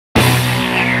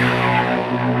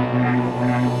In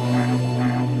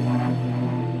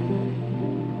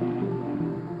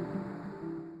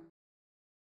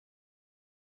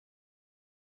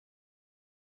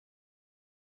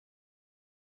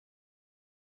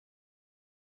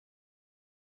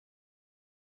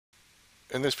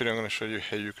this video I'm going to show you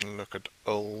how you can look at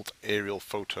old aerial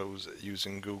photos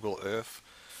using Google Earth.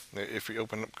 Now if we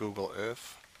open up Google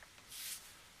Earth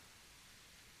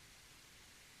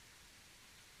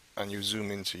and you zoom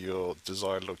into your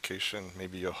desired location,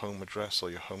 maybe your home address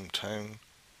or your hometown,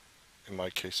 in my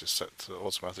case it's set to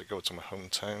automatically go to my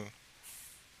hometown.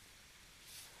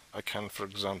 I can, for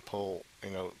example,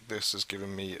 this is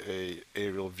giving me a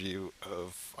aerial view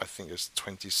of, I think it's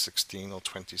 2016 or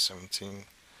 2017,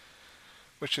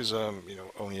 which is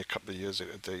only a couple of years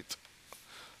out of date.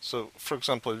 So, for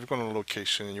example, if you've gone on a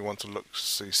location and you want to look,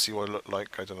 see what it looked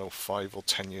like, I don't know, 5 or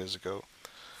 10 years ago,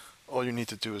 all you need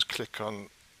to do is click on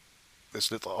this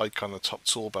little icon on the top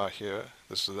toolbar here.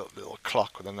 This is a little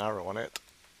clock with an arrow on it.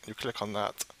 You click on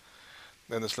that,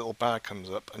 then this little bar comes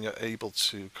up, and you're able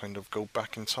to kind of go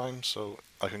back in time. So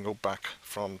I can go back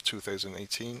from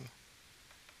 2018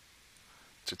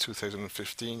 to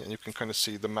 2015, and you can kind of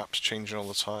see the maps changing all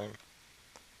the time.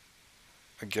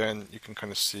 Again, you can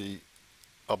kind of see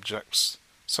objects.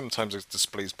 Sometimes it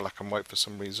displays black and white for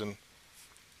some reason.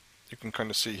 You can kind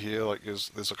of see here, like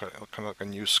there's like kind of like a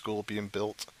new school being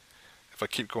built. If I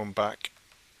keep going back,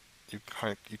 you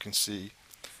can see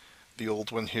the old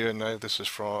one here now. This is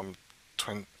from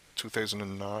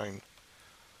 2009. If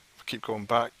I keep going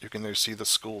back, you can now see the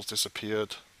schools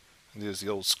disappeared, and there's the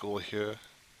old school here.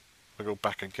 If I go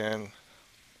back again,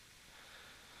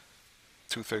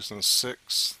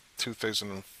 2006,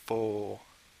 2004,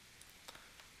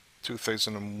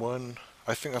 2001.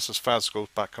 I think that's as far as it goes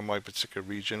back in my particular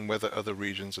region. Whether other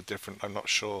regions are different, I'm not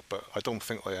sure, but I don't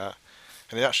think they are.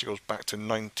 And it actually goes back to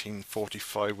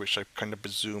 1945, which I kind of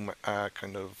presume are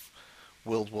kind of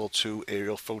World War II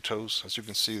aerial photos. As you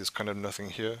can see, there's kind of nothing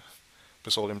here.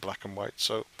 It's all in black and white.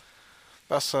 So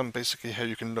that's basically how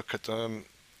you can look at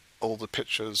all the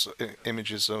pictures,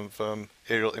 images of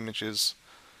aerial images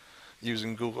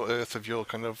using Google Earth of your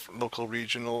kind of local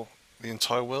region or the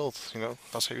entire world.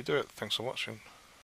 That's how you do it. Thanks for watching.